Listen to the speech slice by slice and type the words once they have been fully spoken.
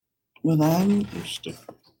Well, I'm Interesting.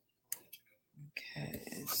 okay.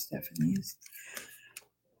 Stephanie's.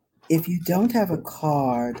 If you don't have a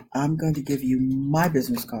card, I'm going to give you my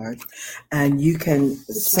business card, and you can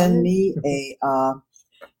send me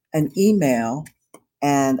an email.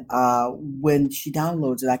 And when she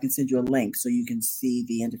downloads it, I can send you a link so you can see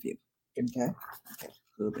the interview. Okay. Okay.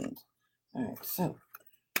 Cool beans. All right. So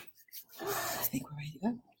I think we're ready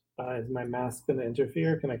to go. Is my mask going to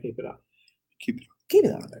interfere? Can I keep it up? Keep it. Keep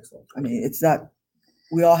it on. Excellent. I mean, it's not.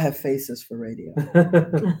 We all have faces for radio.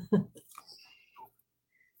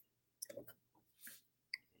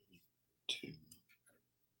 2,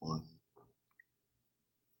 1.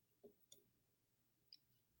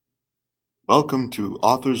 Welcome to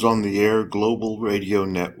Authors on the Air Global Radio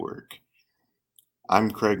Network.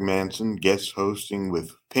 I'm Craig Manson, guest hosting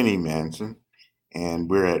with Penny Manson, and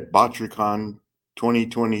we're at Bouchercon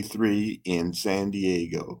 2023 in San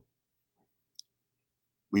Diego.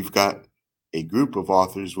 We've got a group of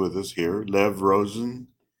authors with us here: Lev Rosen,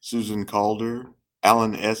 Susan Calder,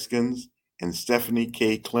 Allen Eskens, and Stephanie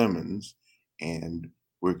K Clemens, and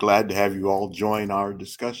we're glad to have you all join our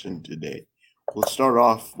discussion today. We'll start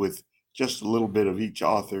off with just a little bit of each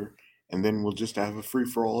author, and then we'll just have a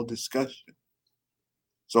free-for-all discussion.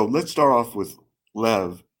 So let's start off with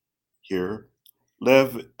Lev here.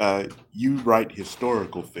 Lev, you write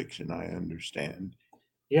historical fiction, I understand.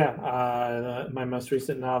 Yeah, my most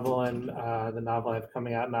recent novel and the novel I have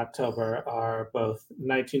coming out in October are both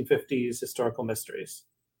 1950s historical mysteries.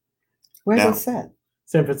 Where's it set?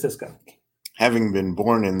 San Francisco. Having been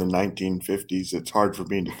born in the 1950s, it's hard for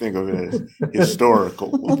me to think of it as historical.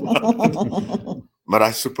 But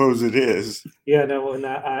I suppose it is. Yeah, no, and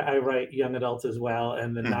I write young adults as well,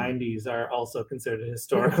 and the 90s are also considered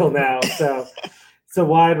historical now, so it's a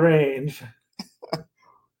wide range.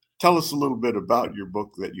 Tell us a little bit about your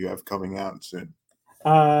book that you have coming out soon.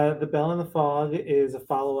 The Bell in the Fog is a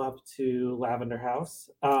follow-up to Lavender House,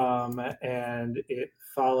 and it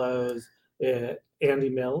follows Andy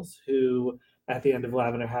Mills, who at the end of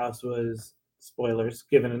Lavender House was, spoilers,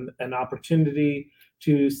 given an opportunity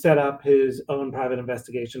to set up his own private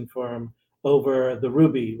investigation firm over the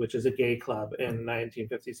Ruby, which is a gay club in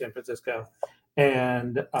 1950 San Francisco.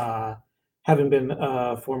 And having been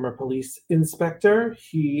a former police inspector,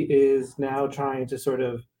 he is now trying to sort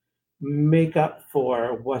of make up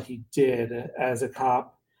for what he did as a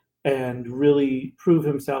cop and really prove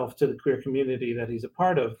himself to the queer community that he's a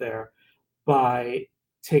part of there by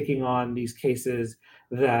taking on these cases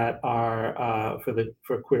that are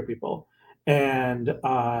for queer people. And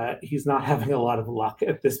he's not having a lot of luck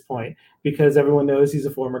at this point because everyone knows he's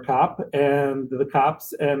a former cop, and the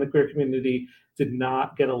cops and the queer community did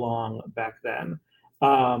not get along back then.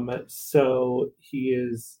 So he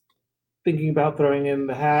is thinking about throwing in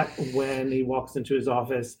the hat when he walks into his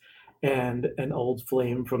office and an old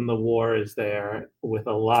flame from the war is there with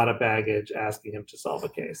a lot of baggage asking him to solve a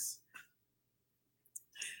case.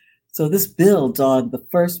 So this builds on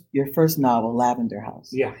your first novel, Lavender House.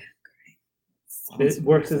 Yeah. It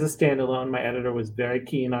works as a standalone. My editor was very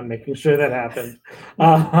keen on making sure that happened.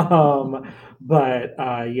 But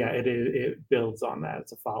it builds on that.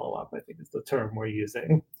 It's a follow-up, I think is the term we're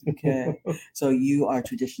using. Okay. So you are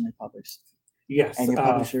traditionally published? Yes. And your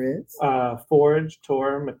publisher is? Forge,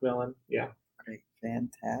 Tor, Macmillan. Yeah. Great.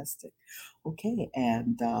 Fantastic. Okay.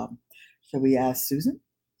 And shall we ask Susan?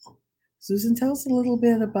 Susan, tell us a little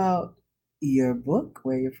bit about your book,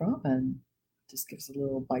 where you're from, and just give us a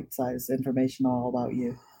little bite-sized information all about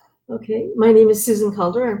you. Okay, my name is Susan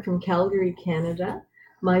Calder. I'm from Calgary, Canada.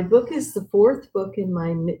 My book is the fourth book in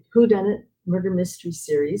my Whodunit Murder Mystery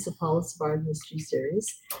series, a Paula Savard mystery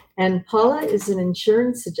series. And Paula is an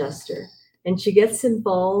insurance adjuster, and she gets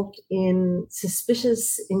involved in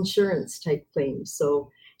suspicious insurance type claims.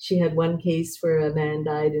 So she had one case where a man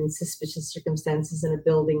died in suspicious circumstances in a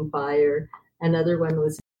building fire. Another one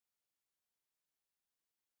was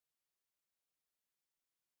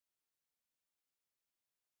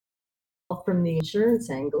from the insurance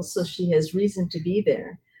angle, so she has reason to be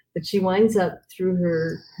there. But she winds up through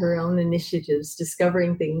her own initiatives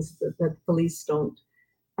discovering things that the police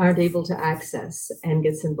aren't able to access, and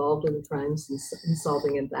gets involved in the crimes and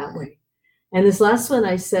solving it that way. And this last one,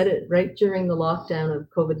 I said it right during the lockdown of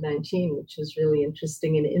COVID-19, which was really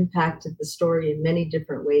interesting and impacted the story in many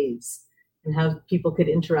different ways, and how people could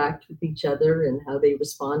interact with each other and how they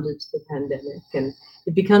responded to the pandemic. And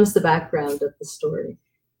it becomes the background of the story.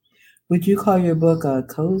 Would you call your book a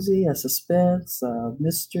cozy, a suspense, a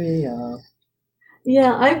mystery?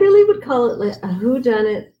 Yeah, I really would call it like a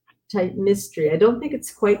whodunit type mystery. I don't think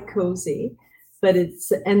it's quite cozy, but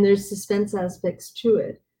and there's suspense aspects to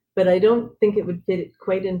it. but I don't think it would fit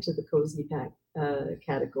quite into the cozy pack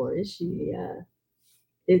category.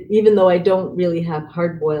 Even though I don't really have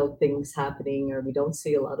hard-boiled things happening, or we don't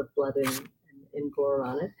see a lot of blood and gore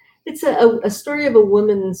on it, it's a story of a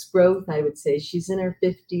woman's growth, I would say. She's in her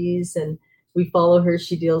 50s, and we follow her.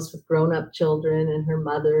 She deals with grown-up children and her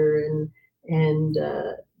mother and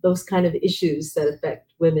those kind of issues that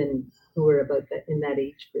affect women who are about that in that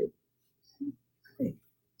age group.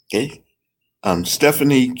 Okay.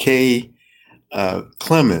 Stephanie K.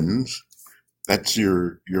 Clemens, that's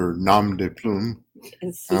your nom de plume.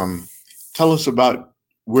 Tell us about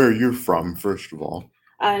where you're from, first of all.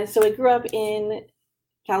 So I grew up in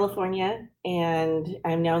California, and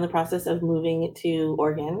I'm now in the process of moving to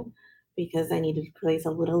Oregon because I needed a place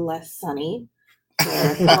a little less sunny for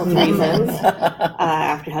health reasons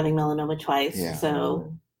after having melanoma twice. Yeah.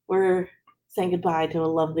 So we're saying goodbye to a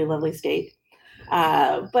lovely, lovely state.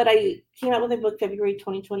 But I came out with a book February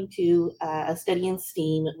 2022, A Study in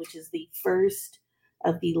Steam, which is the first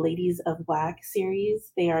of the Ladies of Whack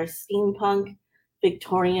series. They are steampunk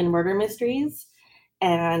Victorian murder mysteries.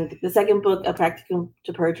 And the second book, A Practicum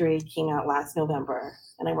to Perjury, came out last November,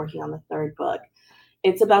 and I'm working on the third book.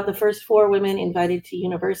 It's about the first 4 women invited to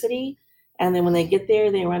university, and then when they get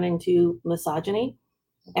there, they run into misogyny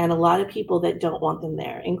and a lot of people that don't want them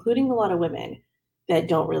there, including a lot of women that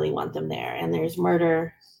don't really want them there. And there's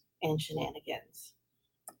murder and shenanigans.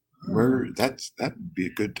 Murder, that'd be a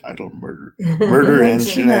good title, murder and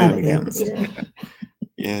shenanigans.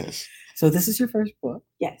 Yes. So this is your first book?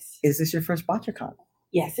 Yes. Is this your first Bouchercon?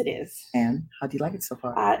 Yes, it is. And how do you like it so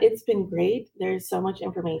far? It's been great. There's so much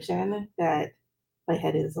information that my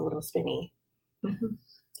head is a little spinny.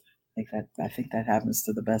 I think that happens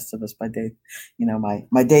to the best of us.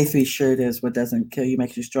 My day 3 shirt is what doesn't kill you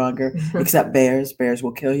makes you stronger, except bears. Bears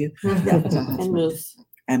will kill you. Yeah. And moose.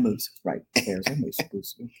 And moose, right. Bears and moose.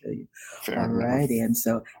 Moose will kill you. Fair All righty. And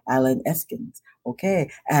so Allen Eskens. Okay.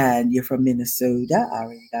 And you're from Minnesota. I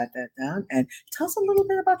already got that down. And tell us a little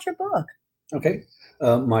bit about your book. Okay.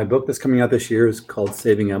 My book that's coming out this year is called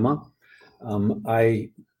Saving Emma. All my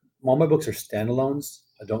books are standalones.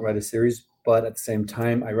 I don't write a series, but at the same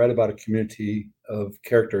time, I write about a community of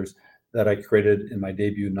characters that I created in my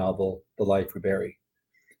debut novel, The Life We Bury.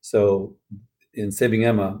 So in Saving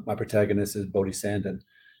Emma, my protagonist is Bodie Sandin.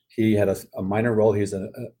 He had a minor role. He's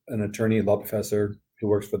an attorney, a law professor who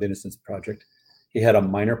works for the Innocence Project. He had a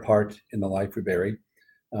minor part in The Life We Bury.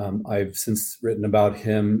 I've since written about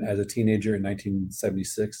him as a teenager in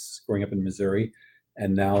 1976, growing up in Missouri.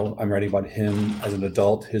 And now I'm writing about him as an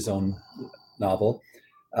adult, his own novel.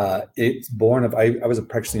 It's born of, I was a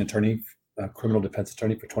practicing attorney, a criminal defense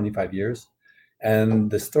attorney for 25 years. And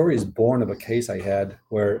the story is born of a case I had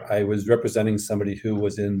where I was representing somebody who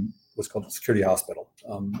was in what's called a security hospital.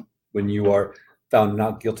 When you are found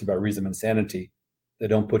not guilty by reason of insanity, they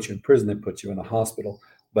don't put you in prison, they put you in a hospital,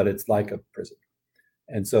 but it's like a prison.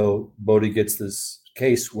 And so Bodie gets this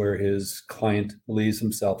case where his client believes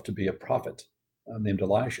himself to be a prophet named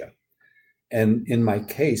Elijah. And in my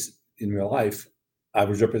case, in real life, I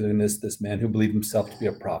was representing this man who believed himself to be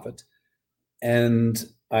a prophet. And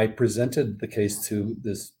I presented the case to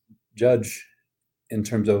this judge in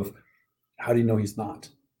terms of, how do you know he's not?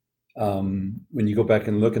 When you go back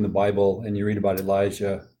and look in the Bible and you read about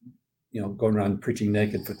Elijah, going around preaching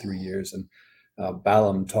naked for 3 years, and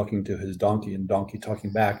Balaam talking to his donkey and donkey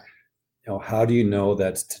talking back, how do you know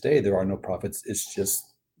that today there are no prophets? It's just,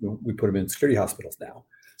 we put them in security hospitals now.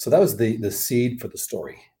 So that was the seed for the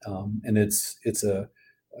story. And it's a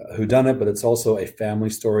whodunit, but it's also a family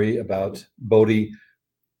story about Bodie.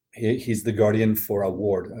 He's the guardian for a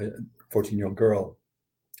ward, a 14-year-old girl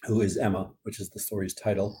who is Emma, which is the story's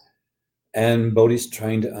title. And Bodie's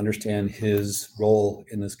trying to understand his role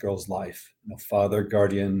in this girl's life. Father,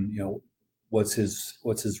 guardian, what's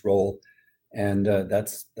his role? And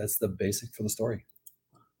that's the basic for the story.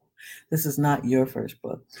 This is not your first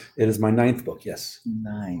book. It is my 9th book, yes.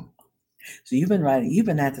 9. So you've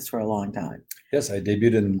been at this for a long time. Yes, I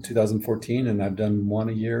debuted in 2014, and I've done 1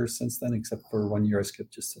 a year since then, except for 1 year I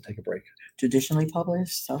skipped just to take a break. Traditionally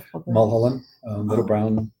published, self-published? Mulholland, Little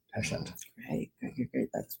Brown, Hashend. Great.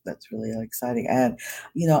 That's really exciting. And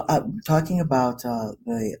talking about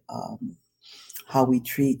how we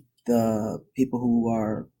treat the people who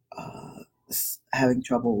are having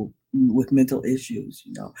trouble with mental issues,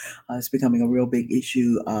 it's becoming a real big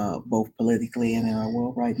issue, both politically and in our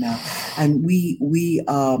world right now. And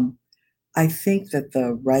I think that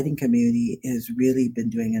the writing community has really been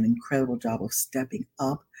doing an incredible job of stepping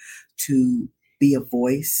up to be a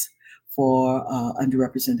voice for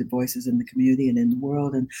underrepresented voices in the community and in the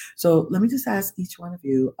world. And so let me just ask each one of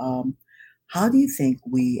you, How do you think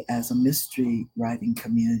we as a mystery writing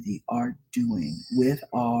community are doing with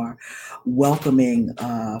our welcoming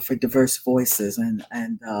for diverse voices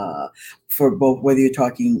and for both, whether you're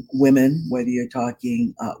talking women, whether you're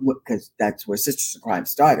talking, because that's where Sisters in Crime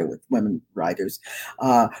started with women writers,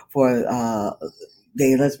 for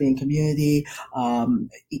gay and lesbian community,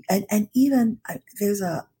 and even there's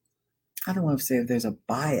a, I don't want to say if there's a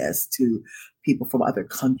bias to people from other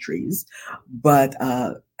countries, but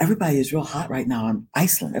everybody is real hot right now on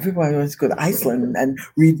Iceland. Everybody wants to go to Iceland and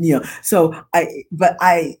read, So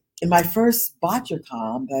in my first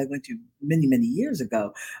Bouchercon that I went to many, many years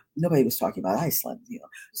ago, nobody was talking about Iceland,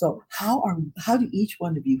 So how do each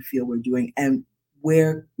one of you feel we're doing, and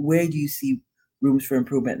where do you see rooms for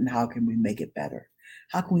improvement, and how can we make it better?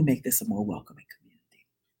 How can we make this a more welcoming community?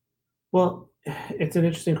 Well, it's an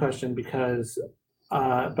interesting question because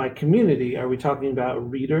by community, are we talking about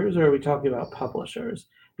readers or are we talking about publishers?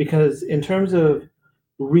 Because in terms of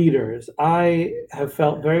readers, I have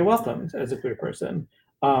felt very welcomed as a queer person.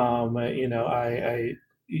 I am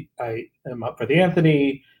up for the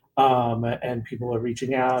Anthony, and people are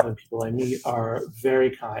reaching out, and people I meet are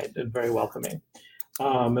very kind and very welcoming.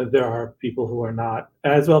 There are people who are not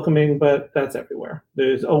as welcoming, but that's everywhere.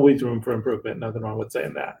 There's always room for improvement. Nothing wrong with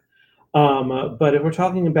saying that. But if we're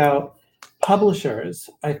talking about publishers,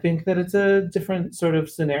 I think that it's a different sort of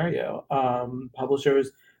scenario. Publishers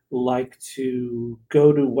like to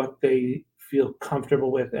go to what they feel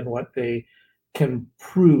comfortable with and what they can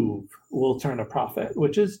prove will turn a profit,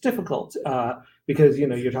 which is difficult because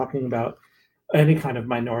you're talking about any kind of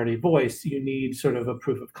minority voice. You need sort of a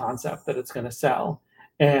proof of concept that it's going to sell,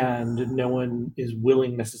 and no one is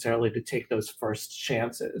willing necessarily to take those first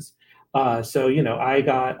chances. So I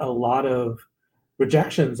got a lot of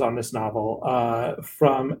rejections on this novel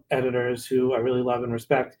from editors who I really love and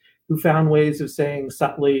respect, who found ways of saying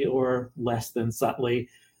subtly or less than subtly,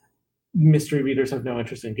 mystery readers have no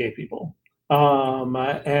interest in gay people.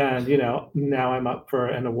 And now I'm up for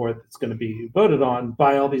an award that's going to be voted on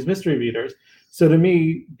by all these mystery readers. So to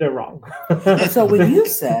me, they're wrong. So when you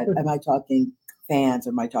said, am I talking fans,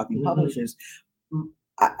 am I talking publishers?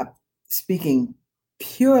 Speaking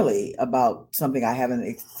purely about something I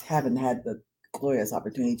haven't had the glorious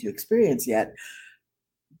opportunity to experience yet.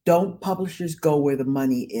 Don't publishers go where the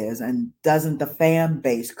money is, and doesn't the fan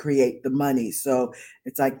base create the money? So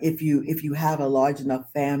it's like, if you have a large enough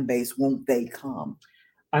fan base, won't they come?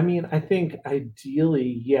 I mean, I think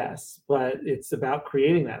ideally, yes, but it's about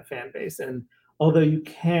creating that fan base. And although you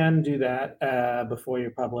can do that before you're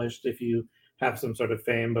published, if you have some sort of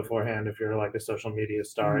fame beforehand, if you're like a social media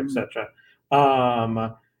star, etc.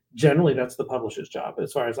 Generally, that's the publisher's job,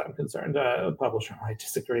 as far as I'm concerned. A publisher might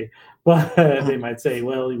disagree, but they might say,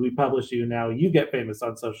 well, we publish you, now you get famous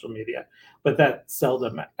on social media. But that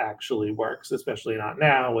seldom actually works, especially not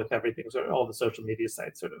now with everything, sort of all the social media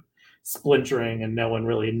sites sort of splintering and no one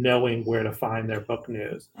really knowing where to find their book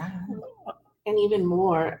news. And even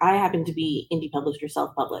more, I happen to be indie published or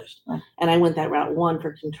self-published. And I went that route, one,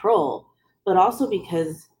 for control, but also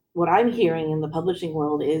because what I'm hearing in the publishing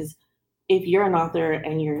world is, if you're an author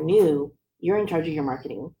and you're new, you're in charge of your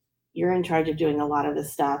marketing. You're in charge of doing a lot of the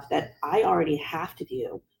stuff that I already have to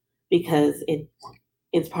do because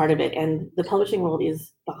it's part of it. And the publishing world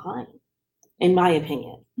is behind, in my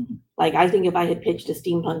opinion. Like, I think if I had pitched a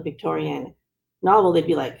steampunk Victorian novel, they'd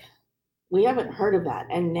be like, we haven't heard of that.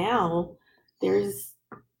 And now they're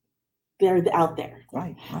out there.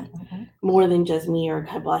 Right. More than just me or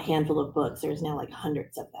a handful of books. There's now like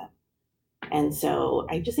hundreds of them. And so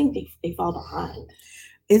I just think they fall behind.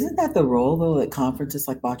 Isn't that the role, though, that conferences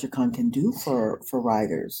like Bouchercon can do for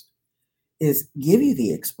writers, is give you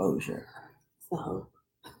the exposure? So.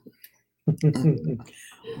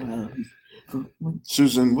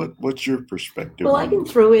 Susan, what's your perspective? Well, I can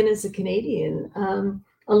throw in as a Canadian.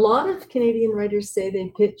 A lot of Canadian writers say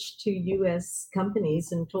they pitched to U.S.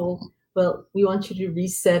 companies and told, well, we want you to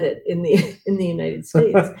reset it in the United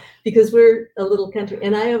States because we're a little country.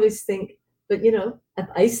 And I always think, but if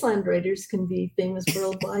Iceland writers can be famous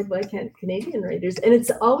worldwide, why can't Canadian writers? And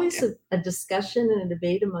it's always a discussion and a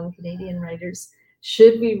debate among Canadian writers.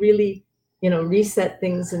 Should we really, reset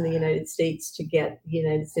things in the United States to get the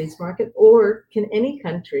United States market, or can any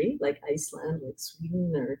country like Iceland, like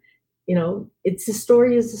Sweden, or it's a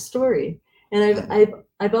story is a story. And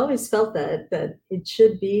I've always felt that it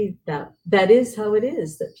should be that is how it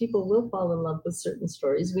is, that people will fall in love with certain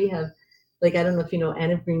stories. We have, like, I don't know if you know Anne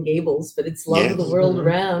of Green Gables, but it's Love of the World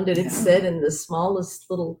Around, and it's set in the smallest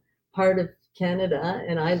little part of Canada,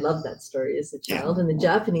 and I love that story as a child. And the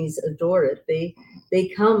Japanese adore it. They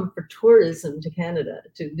come for tourism to Canada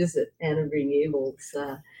to visit Anne of Green Gables,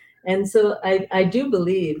 And so I do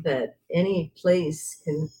believe that any place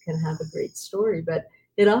can have a great story, but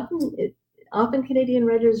often Canadian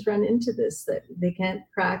writers run into this, that they can't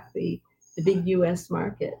crack the big US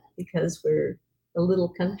market because we're a little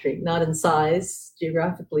country, not in size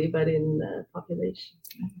geographically, but in population.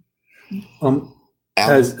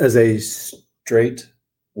 As a straight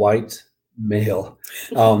white male,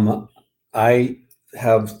 I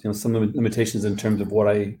have some limitations in terms of what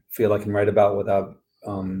I feel I can write about without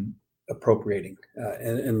appropriating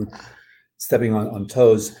and stepping on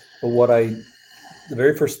toes. But the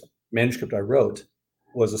very first manuscript I wrote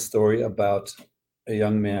was a story about a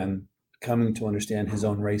young man coming to understand his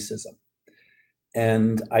own racism.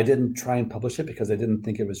 And I didn't try and publish it because I didn't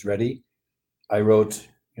think it was ready. I wrote,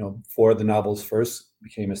 4 of the novels first,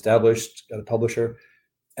 became established, got a publisher.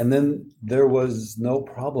 And then there was no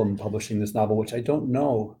problem publishing this novel, which I don't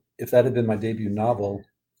know if that had been my debut novel,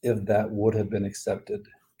 if that would have been accepted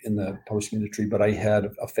in the publishing industry. But I had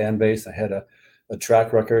a fan base, I had a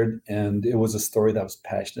track record, and it was a story that was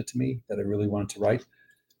passionate to me, that I really wanted to write.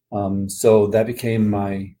 So that became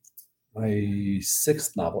my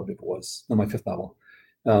 6th novel, I think it was. No, my 5th novel,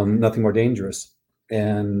 Nothing More Dangerous.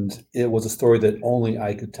 And it was a story that only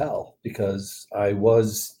I could tell because I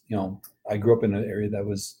grew up in an area that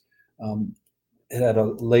was, it had a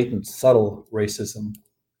latent, subtle racism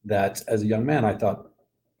that as a young man,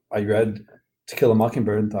 I read To Kill a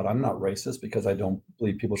Mockingbird and thought, I'm not racist because I don't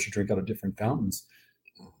believe people should drink out of different fountains.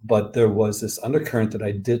 But there was this undercurrent that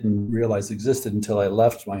I didn't realize existed until I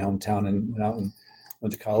left my hometown and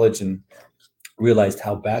went to college and realized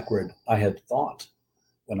how backward I had thought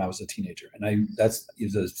when I was a teenager. And that's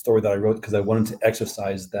a story that I wrote because I wanted to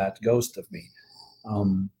exercise that ghost of me.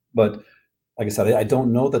 But like I said, I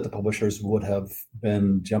don't know that the publishers would have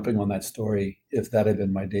been jumping on that story if that had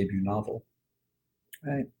been my debut novel.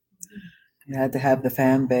 Right. You had to have the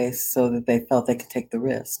fan base so that they felt they could take the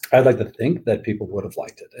risk. I'd like to think that people would have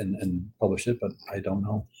liked it and published it, but I don't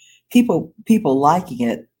know. People liking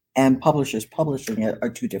it and publishers publishing it are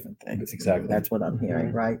two different things. Exactly. That's what I'm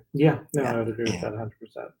hearing, right? Yeah, no, I would agree with that 100%.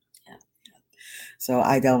 Yeah. So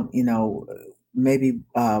I don't, maybe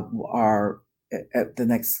at the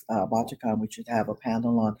next Bouchercon, we should have a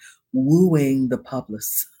panel on wooing the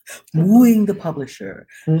wooing the publisher.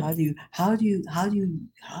 How do you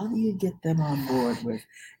get them on board with,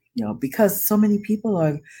 because so many people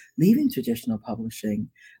are leaving traditional publishing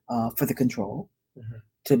for the control.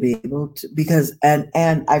 To be able to, because and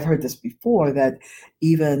I've heard this before, that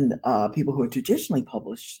even people who are traditionally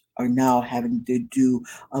published are now having to do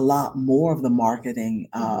a lot more of the marketing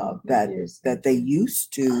that they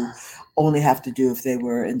used to only have to do if they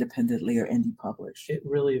were independently or indie published. It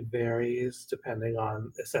really varies depending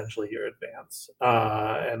on essentially your advance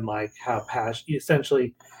and like how passionate.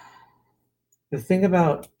 Essentially, the thing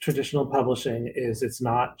about traditional publishing is it's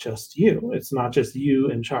not just you. It's not just you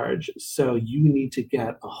in charge. So you need to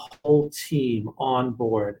get a whole team on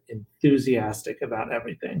board, enthusiastic about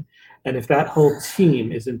everything. And if that whole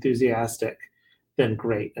team is enthusiastic, then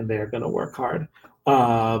great, and they're going to work hard.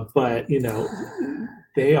 But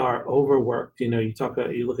they are overworked. You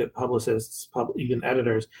look at publicists, even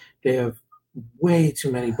editors. They have way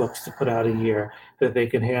too many books to put out a year that they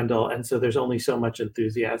can handle, and so there's only so much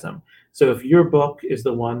enthusiasm. So if your book is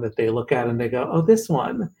the one that they look at and they go, oh, this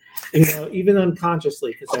one, even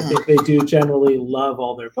unconsciously, because I think they do generally love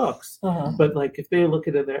all their books, but like if they look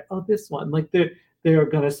at it, they're, oh, this one, like they're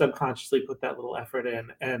going to subconsciously put that little effort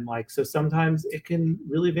in. And like, so sometimes it can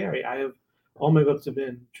really vary. All my books have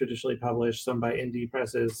been traditionally published, some by indie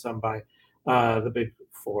presses, some by the big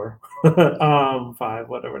 4, 5,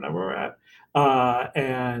 whatever number we're at.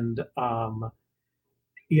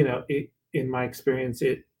 In my experience,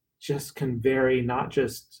 it just can vary, not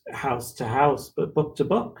just house to house, but book to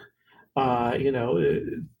book.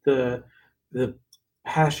 The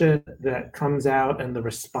passion that comes out and the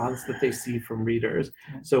response that they see from readers.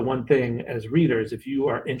 So one thing as readers, if you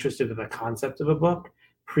are interested in the concept of a book,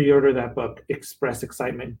 pre-order that book, express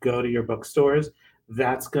excitement, go to your bookstores.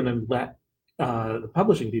 That's going to let the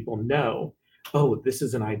publishing people know, oh, this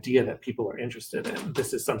is an idea that people are interested in.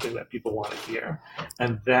 This is something that people want to hear.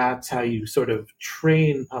 And that's how you sort of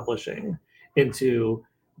train publishing into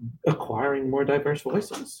acquiring more diverse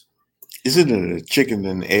voices. Isn't it a chicken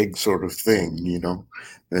and egg sort of thing,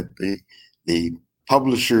 that the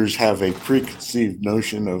publishers have a preconceived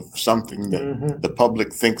notion of something that the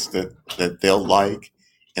public thinks that they'll like,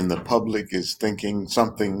 and the public is thinking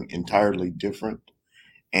something entirely different.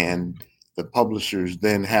 And the publishers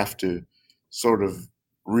then have to sort of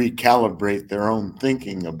recalibrate their own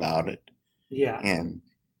thinking about it. Yeah. And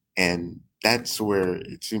that's where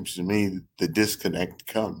it seems to me the disconnect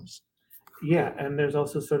comes. Yeah, and there's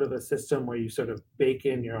also sort of a system where you sort of bake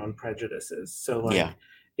in your own prejudices. So, like, Yeah.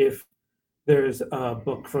 if there's a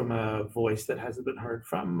book from a voice that hasn't been heard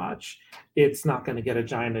from much, it's not going to get a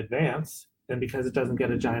giant advance. And because it doesn't get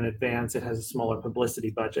a giant advance, it has a smaller publicity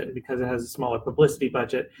budget. And because it has a smaller publicity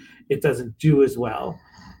budget, it doesn't do as well.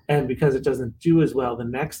 And because it doesn't do as well, the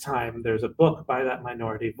next time there's a book by that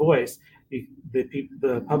minority voice,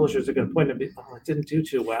 the publishers are going to point and be, oh, it didn't do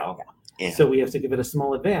too well. Yeah. So we have to give it a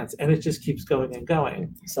small advance. And it just keeps going and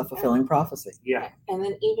going. Self-fulfilling prophecy. Yeah. And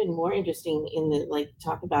then even more interesting in the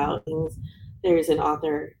talk about things, there's an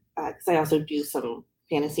author, because I also do some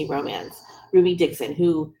fantasy romance, Ruby Dixon,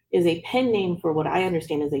 who is a pen name for what I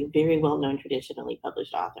understand is a very well-known traditionally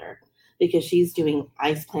published author, because she's doing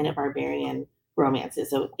Ice Planet Barbarian romances,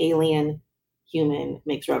 so alien, human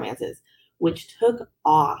mixed romances, which took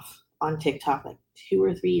off on TikTok 2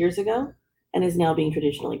 or 3 years ago and is now being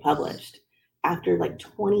traditionally published. After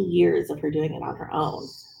 20 years of her doing it on her own,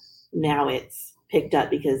 now it's picked up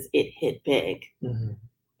because it hit big. Mm-hmm.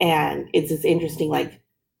 And it's this interesting,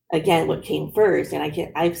 again, what came first.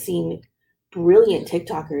 And I've seen brilliant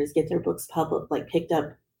TikTokers get their books picked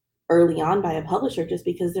up early on by a publisher just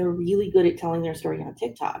because they're really good at telling their story on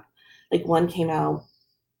TikTok. One came out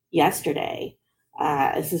yesterday,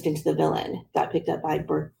 Assistant to the Villain, got picked up by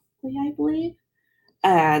Berkeley, I believe.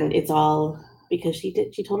 And it's all because she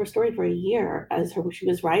told her story for a year as she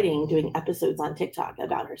was writing, doing episodes on TikTok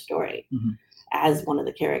about her story as one of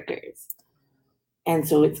the characters. And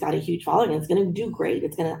so it's got a huge following. It's going to do great.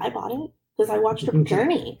 I bought it because I watched her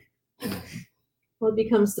journey. Well, it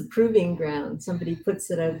becomes the proving ground. Somebody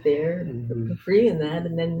puts it out there for free and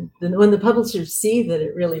then when the publishers see that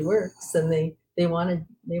it really works, then they want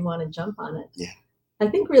to jump on it. Yeah. I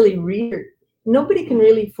think really nobody can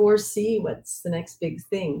really foresee what's the next big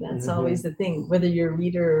thing. That's always the thing. Whether you're a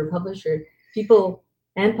reader or a publisher, people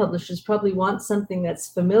and publishers probably want something that's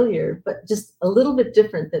familiar, but just a little bit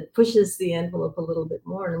different, that pushes the envelope a little bit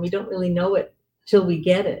more. And we don't really know it till we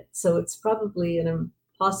get it. So it's probably an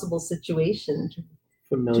impossible situation.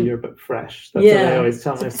 Familiar but fresh. That's what I always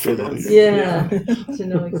tell my students. Yeah, to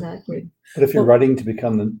know exactly. But if you're writing to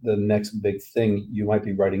become the next big thing, you might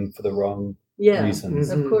be writing for the wrong reasons.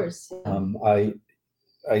 Of course. I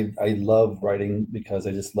love writing because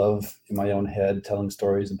I just love in my own head telling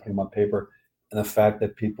stories and putting them on paper. And the fact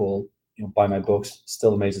that people buy my books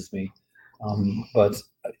still amazes me. But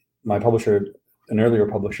my publisher, an earlier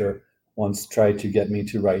publisher, once tried to get me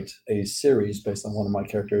to write a series based on one of my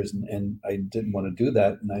characters, and I didn't want to do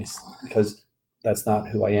that. Because that's not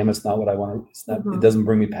who I am. It's not what I want to. It doesn't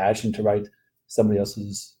bring me passion to write somebody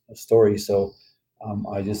else's story. So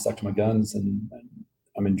I just stuck to my guns, and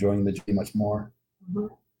I'm enjoying the journey much more.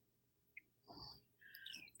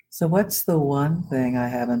 So what's the one thing we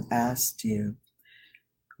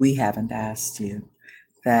haven't asked you,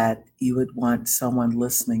 that you would want someone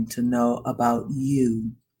listening to know about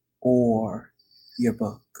you or your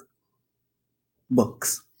books?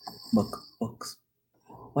 What's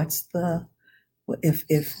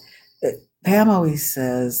if Pam always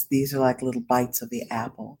says these are like little bites of the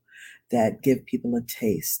apple that give people a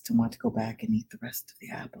taste to want to go back and eat the rest of the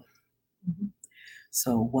apple.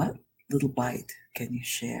 So what little bite can you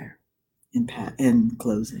share in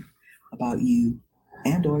closing about you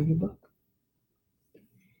and or your book?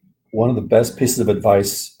 One of the best pieces of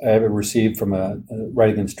advice I ever received from a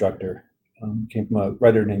writing instructor came from a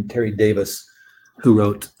writer named Terry Davis, who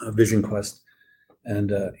wrote Vision Quest.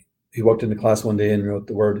 And he walked into class one day and wrote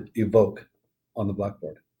the word evoke on the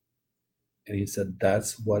blackboard. And he said,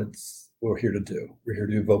 that's what we're here to do. We're here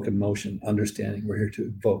to evoke emotion, understanding. We're here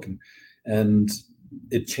to evoke. And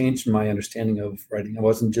it changed my understanding of writing. I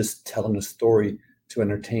wasn't just telling a story to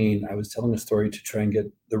entertain. I was telling a story to try and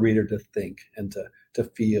get the reader to think and to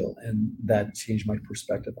feel. And that changed my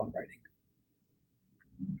perspective on writing.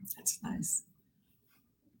 That's nice.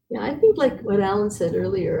 Yeah, I think like what Allen said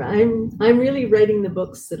earlier, I'm really writing the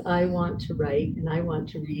books that I want to write and I want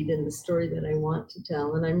to read, and the story that I want to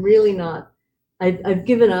tell. And I'm really not, I've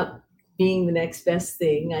given up being the next best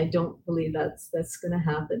thing. I don't believe that's going to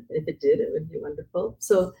happen. If it did, it would be wonderful.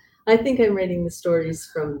 So I think I'm writing the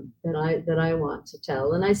stories that I want to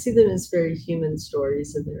tell, and I see them as very human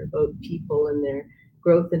stories, and they're about people and their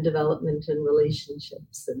growth and development and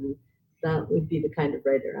relationships, and that would be the kind of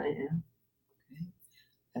writer I am.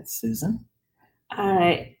 That's Susan.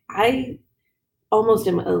 I almost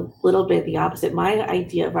am a little bit the opposite. My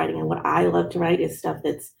idea of writing and what I love to write is stuff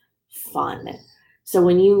that's fun. So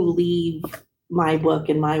when you leave my book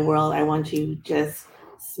and my world, I want you just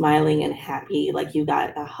smiling and happy, like you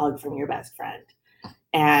got a hug from your best friend.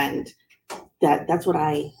 And that's what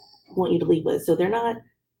I want you to leave with. So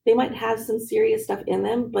they might have some serious stuff in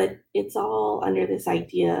them, but it's all under this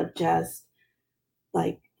idea of just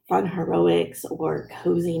like fun heroics or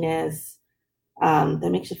coziness that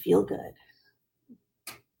makes you feel good.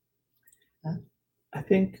 I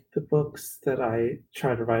think the books that I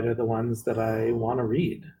try to write are the ones that I want to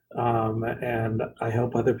read. And I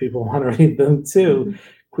hope other people want to read them too.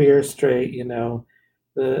 Queer, straight,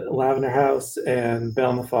 the Lavender House and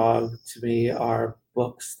Belle in the Fog to me are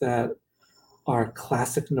books that are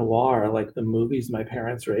classic noir, like the movies my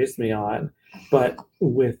parents raised me on, but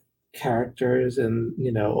with characters and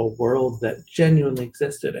a world that genuinely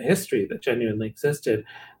existed, a history that genuinely existed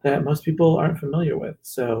that most people aren't familiar with.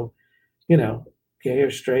 So, gay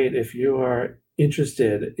or straight, if you are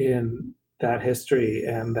interested in that history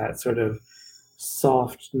and that sort of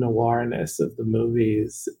soft noirness of the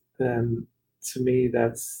movies, then to me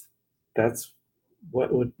that's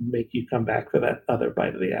what would make you come back for that other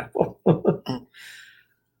bite of the apple.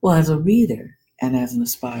 Well, as a reader and as an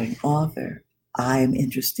aspiring author, I am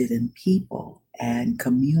interested in people and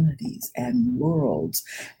communities and worlds.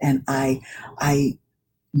 And I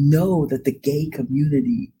know that the gay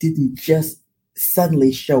community didn't just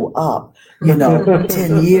suddenly show up,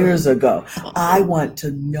 10 years ago. I want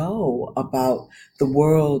to know about the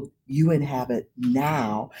world you inhabit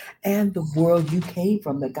now and the world you came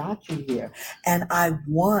from that got you here. And I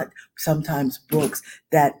want sometimes books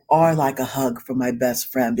that are like a hug from my best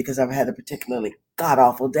friend because I've had a particularly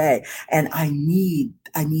god-awful day and I need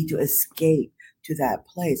to escape to that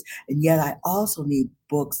place. And yet I also need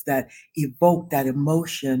books that evoke that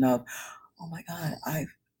emotion of, oh my God,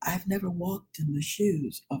 I've never walked in the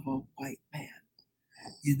shoes of a white man,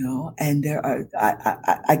 and there are,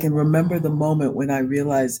 I can remember the moment when I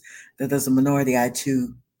realized that as a minority, I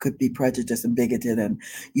too could be prejudiced and bigoted and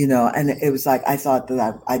it was like, I thought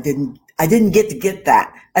that I didn't get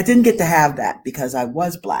that. I didn't get to have that because I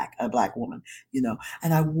was a black woman,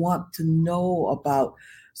 and I want to know about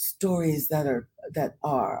stories that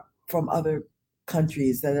are from other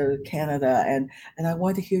countries that are Canada and I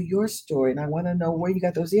want to hear your story and I want to know where you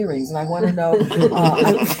got those earrings and I want to know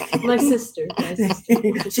my sister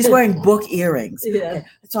she's wearing book earrings. Yeah.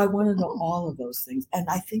 So I want to know all of those things and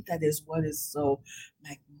I think that is what is so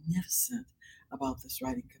magnificent about this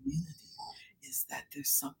writing community is that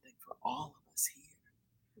there's something for all of us here,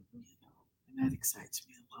 and that excites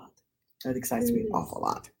me a lot. That excites me an awful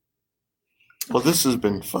lot. Well, this has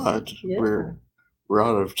been fun. Yeah. We're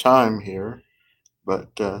out of time here.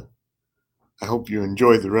 But I hope you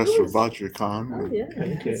enjoy the rest of Bouchercon. Oh, yeah.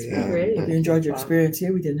 Thank you. It's Yeah. great. You enjoyed your experience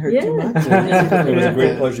here. We didn't hurt Yeah. too much. It was a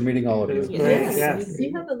great pleasure meeting all of It was you. great. Yes. Yes.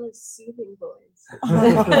 You have a nice soothing voice.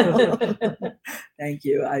 Thank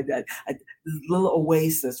you. I this little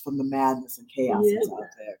oasis from the madness and chaos that's Yeah.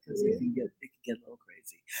 out there because Yeah. it can get a little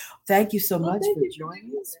crazy. Thank you so Well, much thank for you for joining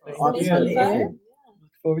doing us. this. Thank Authors you. on the Fun. Air. Yeah.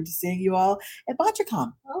 Look forward to seeing you all at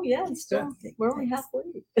Bouchercon. Oh, yeah. It's still, we're only halfway.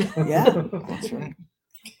 Yeah, that's right.